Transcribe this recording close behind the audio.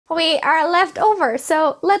we are left over,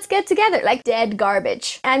 so let's get together. Like dead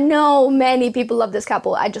garbage. I know many people love this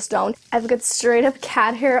couple, I just don't. I've got straight up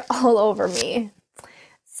cat hair all over me.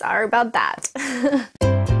 Sorry about that.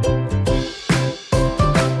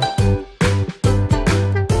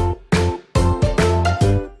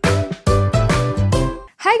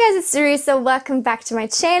 Hi guys, it's Teresa. Welcome back to my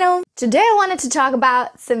channel. Today I wanted to talk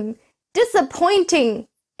about some disappointing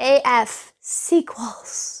AF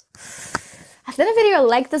sequels. I've done a video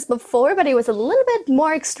like this before, but it was a little bit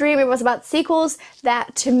more extreme. It was about sequels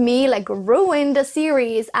that, to me, like ruined a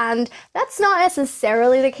series, and that's not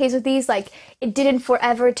necessarily the case with these. Like, it didn't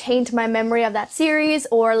forever taint my memory of that series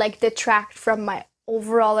or like detract from my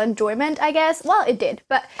overall enjoyment, I guess. Well, it did,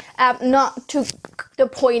 but not to the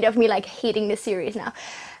point of me like hating the series now.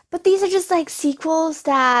 But these are just like sequels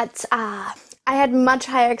that I had much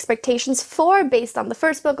higher expectations for based on the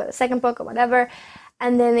first book or the second book or whatever.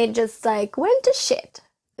 And then it just like went to shit.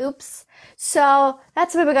 Oops. So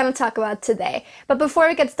that's what we're gonna talk about today. But before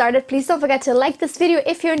we get started, please don't forget to like this video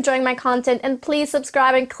if you're enjoying my content, and please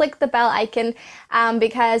subscribe and click the bell icon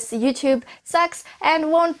because YouTube sucks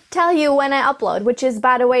and won't tell you when I upload, which is,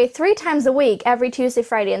 by the way, 3 times a week, every Tuesday,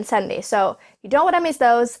 Friday, and Sunday. So you don't want to miss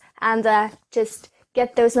those, and just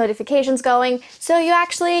get those notifications going so you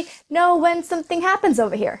actually know when something happens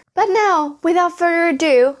over here. But now, without further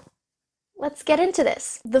ado, let's get into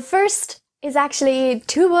this. The first is actually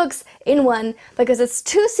 2 books in one because it's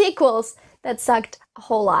 2 sequels that sucked a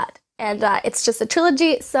whole lot. And it's just a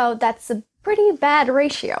trilogy, so that's a pretty bad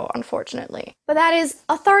ratio, unfortunately. But that is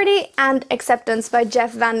Authority and Acceptance by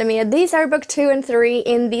Jeff VanderMeer. These are book 2 and 3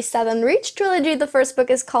 in the Southern Reach trilogy. The first book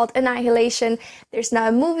is called Annihilation. There's now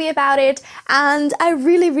a movie about it, and I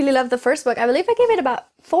really, really love the first book. I believe I gave it about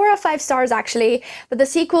 4 or 5 stars, actually. But the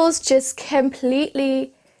sequels just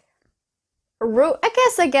completely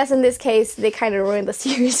I guess in this case they kind of ruined the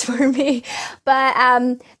series for me, but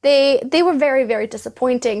they were very, very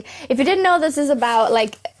disappointing. If you didn't know, this is about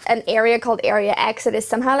like an area called Area X. It is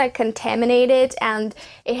somehow like contaminated, and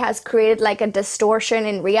it has created like a distortion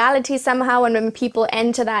in reality somehow, and when people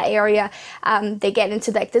enter that area, they get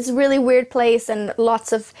into like this really weird place, and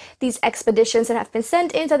lots of these expeditions that have been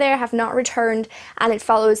sent into there have not returned, and it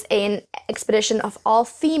follows an expedition of all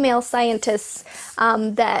female scientists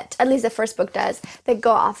that, at least the first book does, that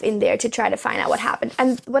go off in there to try to find out what happened.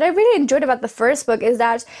 And what I really enjoyed about the first book is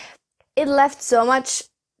that it left so much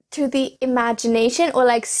to the imagination, or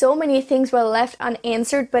like so many things were left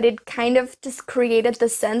unanswered, but it kind of just created the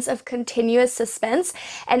sense of continuous suspense.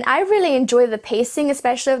 And I really enjoy the pacing,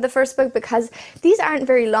 especially of the first book, because these aren't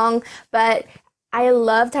very long, but I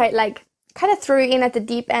loved how it like kind of threw you in at the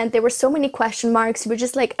deep end. There were so many question marks. You were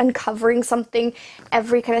just like uncovering something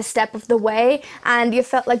every kind of step of the way, and you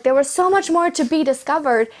felt like there was so much more to be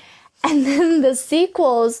discovered. And then the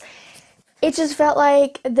sequels, it just felt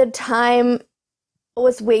like the time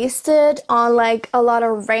was wasted on like a lot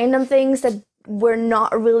of random things that were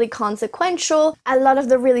not really consequential. A lot of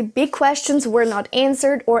the really big questions were not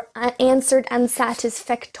answered, or answered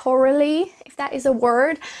unsatisfactorily, if that is a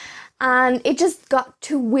word. And it just got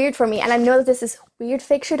too weird for me. And I know that this is weird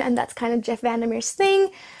fiction, and that's kind of Jeff VanderMeer's thing,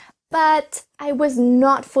 but I was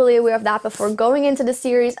not fully aware of that before going into the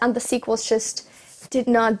series, and the sequels just did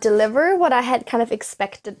not deliver what I had kind of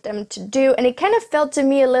expected them to do. And it kind of felt to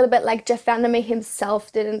me a little bit like Jeff VanderMeer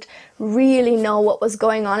himself didn't really know what was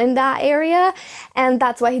going on in that area, and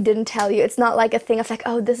that's why he didn't tell you. It's not like a thing of like,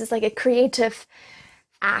 oh, this is like a creative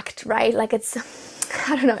act, right? Like it's,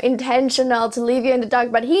 I don't know, intentional to leave you in the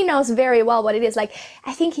dark, but he knows very well what it is. Like,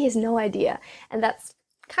 I think he has no idea, and that's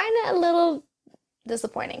kind of a little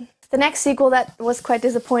disappointing. The next sequel that was quite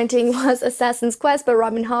disappointing was Assassin's Quest by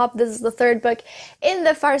Robin Hobb. This is the 3rd book in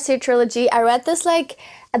the Farseer trilogy. I read this like,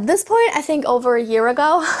 at this point, I think over a year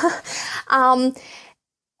ago.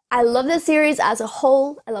 I love this series as a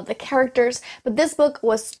whole. I love the characters, but this book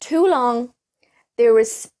was too long. There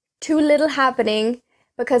was too little happening,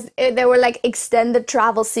 because there were like extended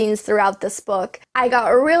travel scenes throughout this book. I got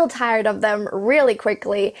real tired of them really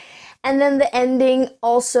quickly. And then the ending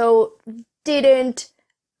also didn't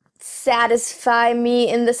satisfy me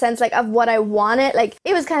in the sense like of what I wanted. Like,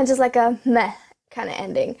 it was kind of just like a meh kind of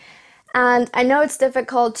ending. And I know it's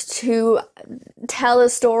difficult to tell a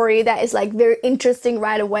story that is like very interesting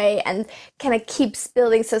right away and kind of keeps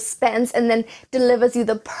building suspense and then delivers you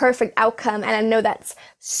the perfect outcome. And I know that's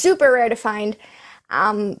super rare to find.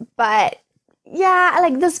 But yeah,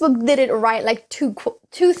 like this book did it right, like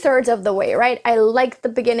two-thirds of the way, right? I liked the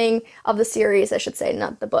beginning of the series, I should say,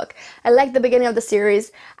 not the book. I liked the beginning of the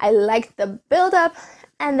series. I liked the build-up,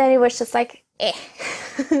 and then it was just like, eh.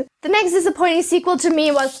 The next disappointing sequel to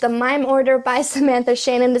me was The Mime Order by Samantha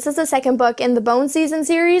Shannon. This is the second book in the Bone Season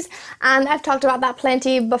series, and I've talked about that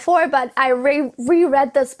plenty before, but I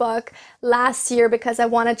reread this book last year because I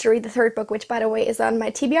wanted to read the third book, which, by the way, is on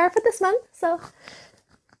my TBR for this month, so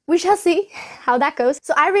we shall see how that goes.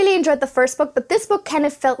 So I really enjoyed the first book, but this book kind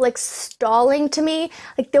of felt like stalling to me.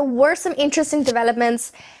 Like, there were some interesting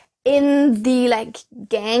developments in the like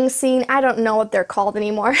gang scene. I don't know what they're called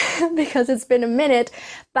anymore because it's been a minute,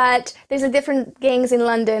 but there's like different gangs in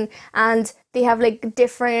London and they have like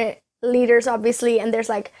different leaders obviously, and there's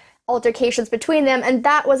like altercations between them, and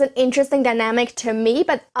that was an interesting dynamic to me.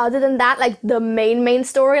 But other than that, like the main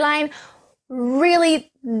storyline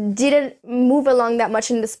really didn't move along that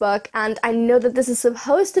much in this book. And I know that this is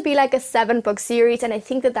supposed to be like a 7-book series, and I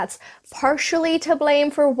think that that's partially to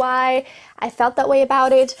blame for why I felt that way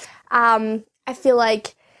about it. I feel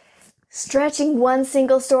like stretching one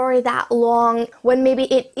single story that long when maybe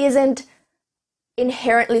it isn't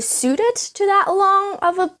inherently suited to that long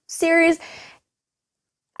of a series,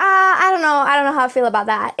 I don't know how I feel about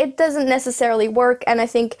that. It doesn't necessarily work, and I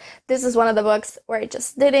think this is one of the books where it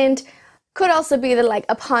just didn't. Could also be that, like,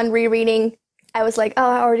 upon rereading, I was like, oh,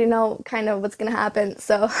 I already know kind of what's gonna happen,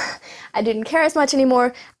 so I didn't care as much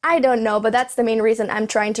anymore. I don't know, but that's the main reason I'm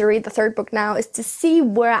trying to read the third book now, is to see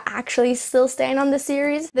where I actually still stand on the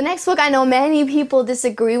series. The next book I know many people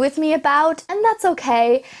disagree with me about, and that's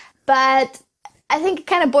okay, but I think it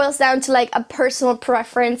kind of boils down to like a personal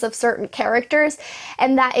preference of certain characters,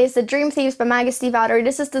 and that is The Dream Thieves by Maggie Stiefvater.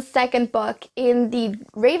 This is the second book in the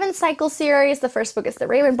Raven Cycle series. The first book is The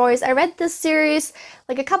Raven Boys. I read this series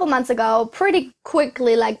like a couple months ago, pretty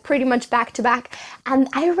quickly, like pretty much back to back, and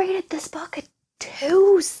I rated this book at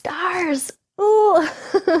 2 stars. Ooh,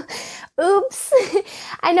 oops.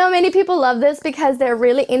 I know many people love this because they're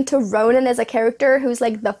really into Ronan as a character who's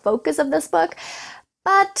like the focus of this book,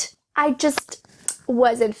 but I just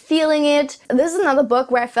wasn't feeling it. This is another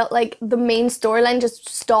book where I felt like the main storyline just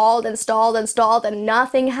stalled and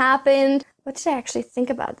nothing happened. What did I actually think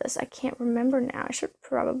about this? I can't remember now. I should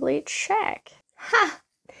probably check. Ha!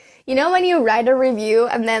 You know when you write a review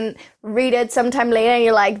and then read it sometime later and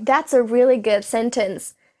you're like, that's a really good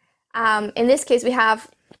sentence. In this case, we have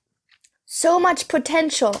so much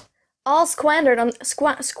potential, all squandered on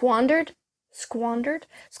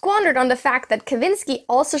the fact that Kavinsky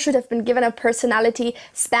also should have been given a personality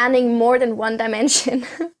spanning more than one dimension.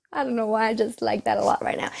 I don't know why, I just like that a lot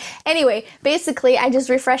right now. Anyway, basically, I just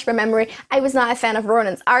refreshed my memory. I was not a fan of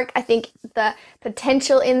Ronan's arc. I think the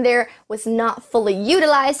potential in there was not fully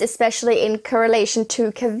utilized, especially in correlation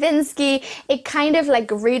to Kavinsky. It kind of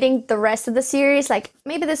like reading the rest of the series, like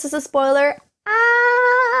maybe this is a spoiler.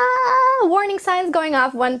 Warning signs going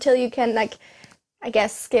off until you can like, I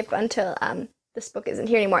guess, skip until this book isn't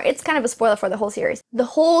here anymore. It's kind of a spoiler for the whole series. The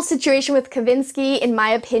whole situation with Kavinsky, in my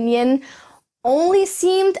opinion, only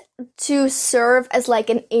seemed to serve as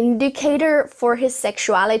like an indicator for his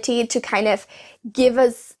sexuality, to kind of give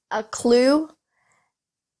us a clue,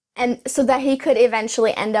 and so that he could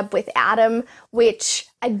eventually end up with Adam, which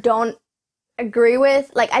I don't agree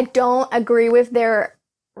with. Like, I don't agree with their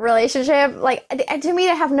relationship. Like, to me,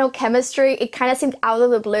 they have no chemistry. It kind of seemed out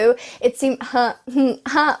of the blue. It seemed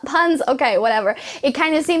puns, okay, whatever. It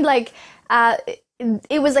kind of seemed like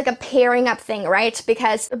it was like a pairing up thing, right?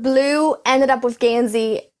 Because Blue ended up with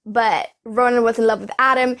Gansey, but Ronan was in love with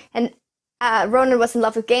Adam, and Ronan was in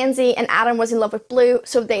love with Gansey, and Adam was in love with Blue,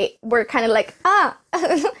 so they were kind of like,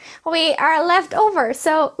 we are left over,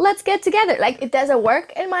 so let's get together. Like, it doesn't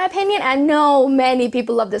work, in my opinion. I know many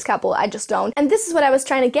people love this couple, I just don't. And this is what I was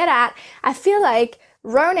trying to get at. I feel like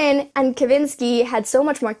Ronan and Kavinsky had so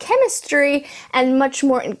much more chemistry and much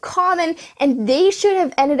more in common, and they should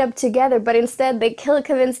have ended up together, but instead they kill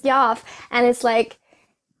Kavinsky off, and it's like,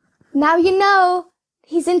 now you know,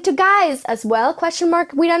 he's into guys as well, question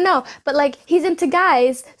mark, we don't know. But like, he's into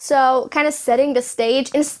guys, so kind of setting the stage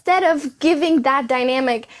instead of giving that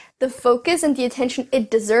dynamic the focus and the attention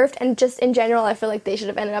it deserved. And just in general, I feel like they should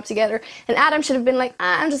have ended up together. And Adam should have been like,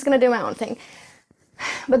 I'm just gonna do my own thing.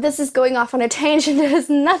 But this is going off on a tangent that has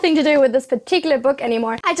nothing to do with this particular book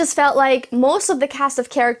anymore. I just felt like most of the cast of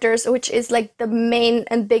characters, which is like the main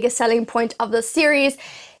and biggest selling point of the series,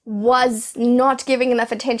 was not giving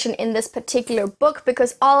enough attention in this particular book,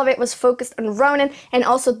 because all of it was focused on Ronan, and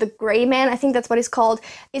also the Grey Man, I think that's what he's called,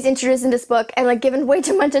 is introduced in this book and like given way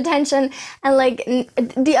too much attention, and like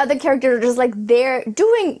the other characters are just like there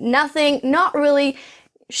doing nothing, not really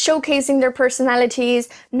showcasing their personalities,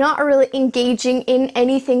 not really engaging in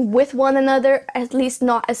anything with one another, at least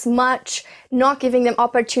not as much, not giving them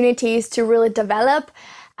opportunities to really develop.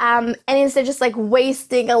 and instead just like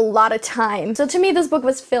wasting a lot of time. So to me this book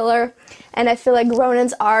was filler, and I feel like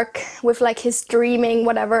Ronan's arc with like his dreaming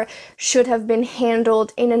whatever should have been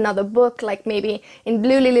handled in another book, like maybe in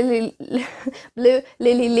Blue Lily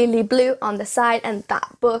Blue on the side, and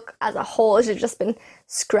that book as a whole should have just been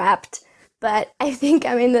scrapped. But I think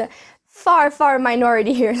I'm in the far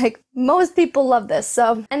minority here. Like, most people love this.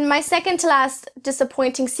 So, and my second to last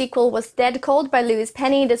disappointing sequel was Dead Cold by Louise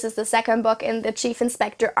Penny. This is the second book in the Chief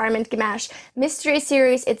Inspector Armand Gamache mystery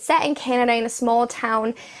series. It's set in Canada in a small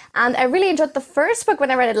town, and I really enjoyed the first book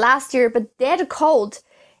when I read it last year, but Dead Cold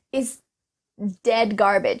is dead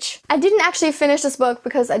garbage. I didn't actually finish this book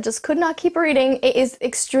because I just could not keep reading. It is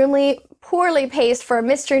extremely poorly paced for a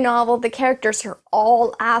mystery novel. The characters are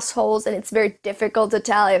all assholes, and it's very difficult to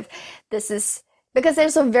tell if this is because they're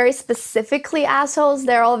so very specifically assholes.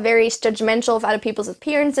 They're all very judgmental of other people's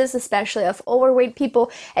appearances, especially of overweight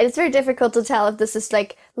people, and it's very difficult to tell if this is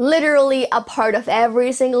like literally a part of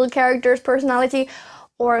every single character's personality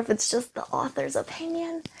or if it's just the author's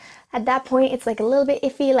opinion. At that point, it's like a little bit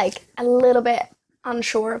iffy, like a little bit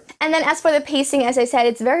unsure. And then as for the pacing, as I said,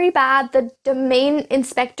 it's very bad. The main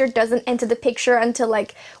inspector doesn't enter the picture until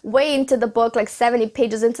like way into the book, like 70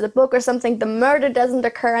 pages into the book or something. The murder doesn't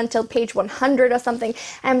occur until page 100 or something.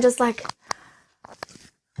 I'm just like,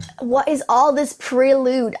 what is all this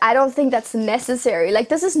prelude? I don't think that's necessary. Like,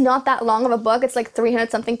 this is not that long of a book. It's like 300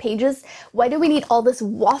 something pages. Why do we need all this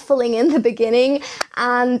waffling in the beginning?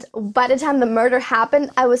 And by the time the murder happened,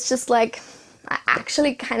 I was just like, I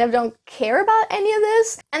actually kind of don't care about any of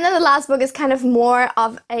this. And then the last book is kind of more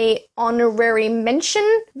of a honorary mention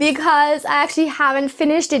because I actually haven't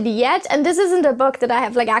finished it yet. And this isn't a book that I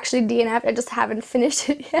have like actually DNF'd. I just haven't finished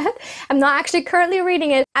it yet. I'm not actually currently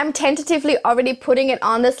reading it. I'm tentatively already putting it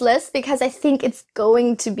on this list because I think it's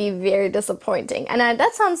going to be very disappointing. And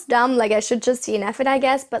that sounds dumb, like I should just DNF it, I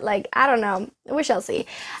guess, but like, I don't know. We shall see.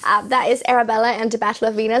 That is Arabella and the Battle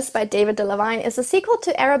of Venus by David de Levine. It's a sequel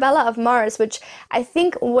to Arabella of Mars, which I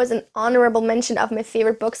think was an honorable mention of my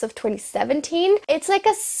favorite books of 2017. It's like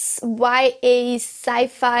a YA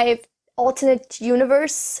sci-fi alternate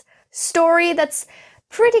universe story that's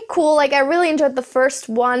pretty cool. Like, I really enjoyed the first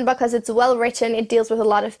one because it's well written. It deals with a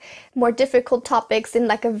lot of more difficult topics in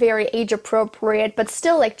like a very age appropriate but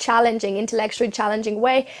still like challenging, intellectually challenging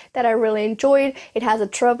way that I really enjoyed. It has a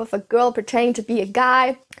trope of a girl pretending to be a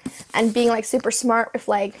guy and being like super smart with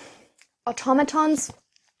like automatons.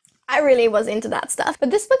 I really was into that stuff.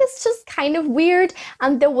 But this book is just kind of weird,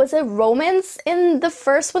 and there was a romance in the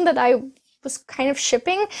first one that I was kind of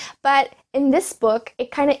shipping, but in this book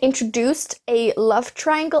it kind of introduced a love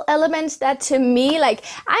triangle element that to me, like,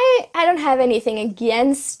 I don't have anything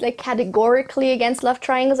against, like, categorically against love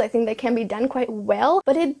triangles. I think they can be done quite well,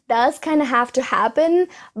 but it does kind of have to happen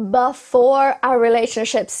before our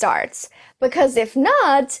relationship starts, because if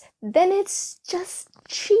not, then it's just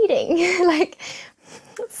cheating. Like,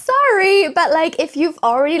 sorry, but like, if you've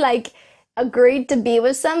already like agreed to be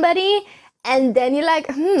with somebody and then you're like,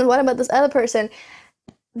 what about this other person?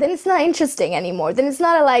 Then it's not interesting anymore. Then it's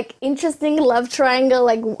not a like interesting love triangle,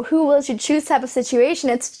 like who will you choose type of situation.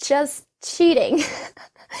 It's just cheating.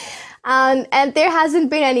 And there hasn't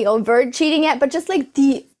been any overt cheating yet, but just like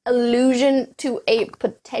the allusion to a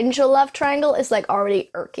potential love triangle is like already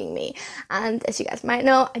irking me. And as you guys might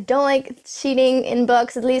know, I don't like cheating in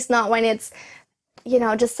books, at least not when it's, you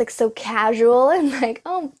know, just like so casual and like,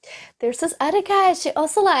 oh, there's this other guy she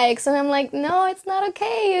also likes, and I'm like, no, it's not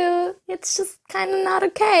okay, it's just kind of not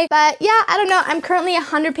okay. But yeah, I don't know, I'm currently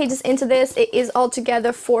 100 pages into this. It is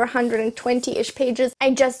altogether 420-ish pages.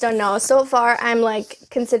 I just don't know. So far, I'm like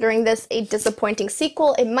considering this a disappointing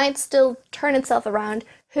sequel. It might still turn itself around.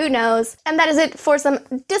 Who knows? And that is it for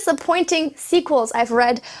some disappointing sequels I've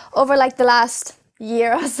read over like the last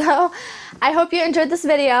year or so. I hope you enjoyed this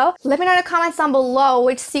video. Let me know in the comments down below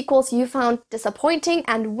which sequels you found disappointing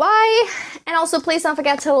and why. And also please don't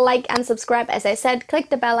forget to like and subscribe. As I said,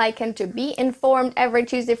 click the bell icon to be informed every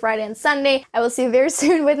Tuesday, Friday, and Sunday. I will see you very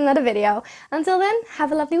soon with another video. Until then,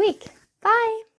 have a lovely week. Bye!